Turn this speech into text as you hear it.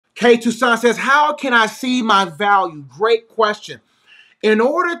K Tucson says, how can I see my value? Great question. In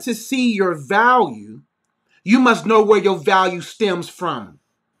order to see your value, you must know where your value stems from.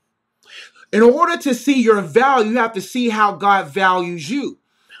 In order to see your value, you have to see how God values you.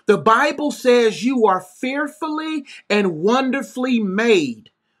 The Bible says you are fearfully and wonderfully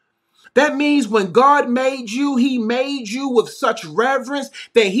made. That means when God made you, he made you with such reverence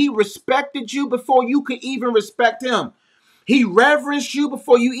that he respected you before you could even respect him. He reverenced you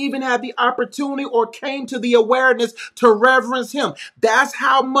before you even had the opportunity or came to the awareness to reverence him. That's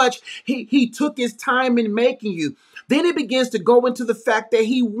how much he took his time in making you. Then he begins to go into the fact that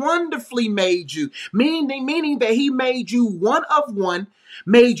he wonderfully made you, meaning that he made you one of one,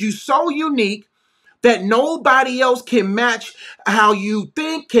 made you so unique that nobody else can match how you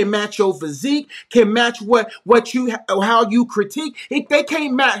think, can match your physique, can match how you critique. They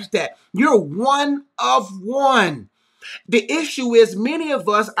can't match that. You're one of one. The issue is many of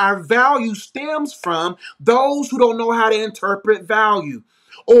us, our value stems from those who don't know how to interpret value,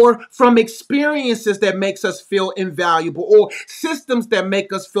 or from experiences that makes us feel invaluable, or systems that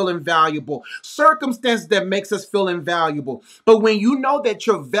make us feel invaluable, circumstances that makes us feel invaluable. But when you know that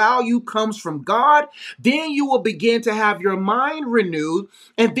your value comes from God, then you will begin to have your mind renewed,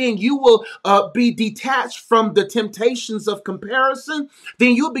 and then you will be detached from the temptations of comparison.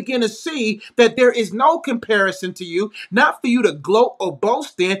 Then you'll begin to see that there is no comparison to you, not for you to gloat or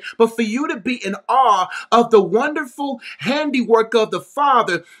boast in, but for you to be in awe of the wonderful handiwork of the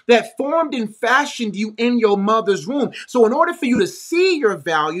Father that formed and fashioned you in your mother's womb. So in order for you to see your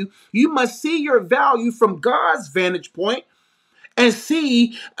value, you must see your value from God's vantage point and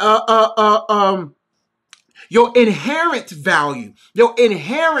see your inherent value, your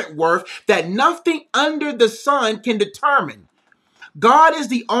inherent worth that nothing under the sun can determine. God is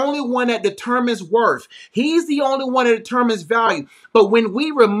the only one that determines worth. He's the only one that determines value. But when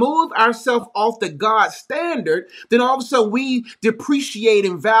we remove ourselves off the God standard, then all of a sudden we depreciate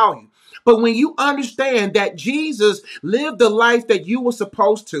in value. But when you understand that Jesus lived the life that you were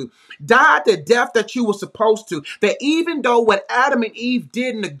supposed to, died the death that you were supposed to, that even though what Adam and Eve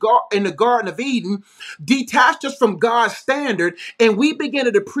did in the Garden of Eden detached us from God's standard, and we begin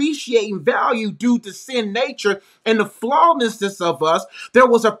to depreciate in value due to sin nature and the flawlessness of us, there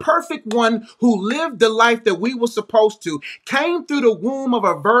was a perfect one who lived the life that we were supposed to, came through the womb of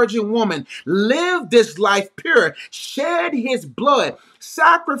a virgin woman, lived this life pure, shed his blood,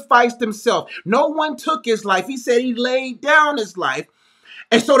 sacrificed himself. No one took his life. He said he laid down his life.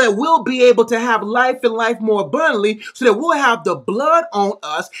 And so that we'll be able to have life and life more abundantly, so that we'll have the blood on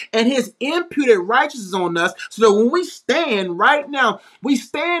us and his imputed righteousness on us, so that when we stand right now, we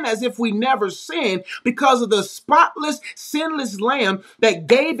stand as if we never sinned because of the spotless, sinless lamb that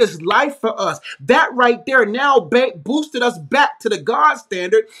gave his life for us. That right there now boosted us back to the God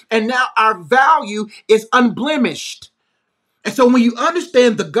standard, and now our value is unblemished. And so when you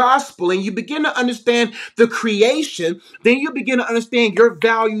understand the gospel and you begin to understand the creation, then you begin to understand your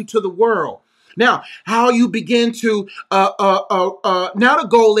value to the world. Now, how you begin to, now the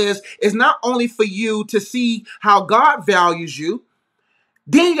goal is not only for you to see how God values you,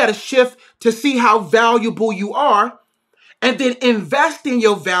 then you got to shift to see how valuable you are, and then invest in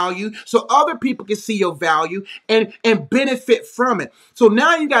your value so other people can see your value and benefit from it. So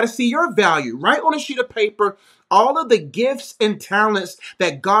now you got to see your value. Write on a sheet of paper all of the gifts and talents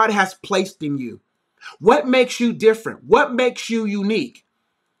that God has placed in you. What makes you different? What makes you unique?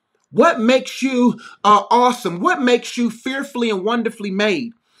 What makes you awesome? What makes you fearfully and wonderfully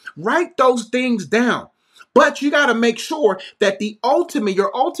made? Write those things down. But you got to make sure that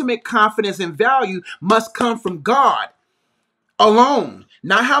your ultimate confidence and value must come from God alone.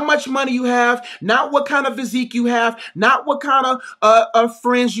 Not how much money you have, not what kind of physique you have, not what kind of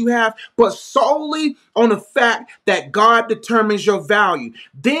friends you have, but solely on the fact that God determines your value.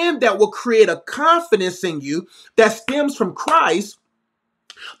 Then that will create a confidence in you that stems from Christ,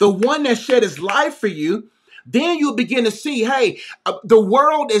 the one that shed his life for you. Then you'll begin to see, hey, the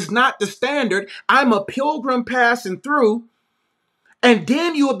world is not the standard. I'm a pilgrim passing through. And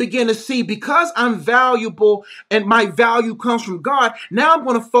then you will begin to see, because I'm valuable and my value comes from God, now I'm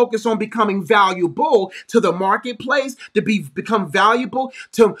going to focus on becoming valuable to the marketplace, to become valuable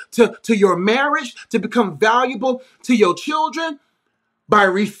to your marriage, to become valuable to your children, by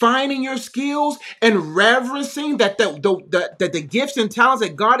refining your skills and reverencing that the gifts and talents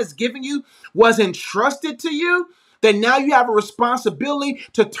that God has given you was entrusted to you. Then now you have a responsibility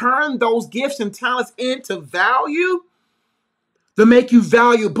to turn those gifts and talents into value, to make you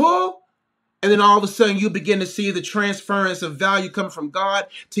valuable. And then all of a sudden you begin to see the transference of value coming from God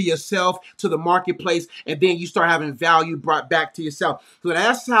to yourself, to the marketplace, and then you start having value brought back to yourself. So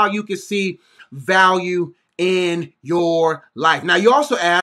that's how you can see value in your life. Now you also ask,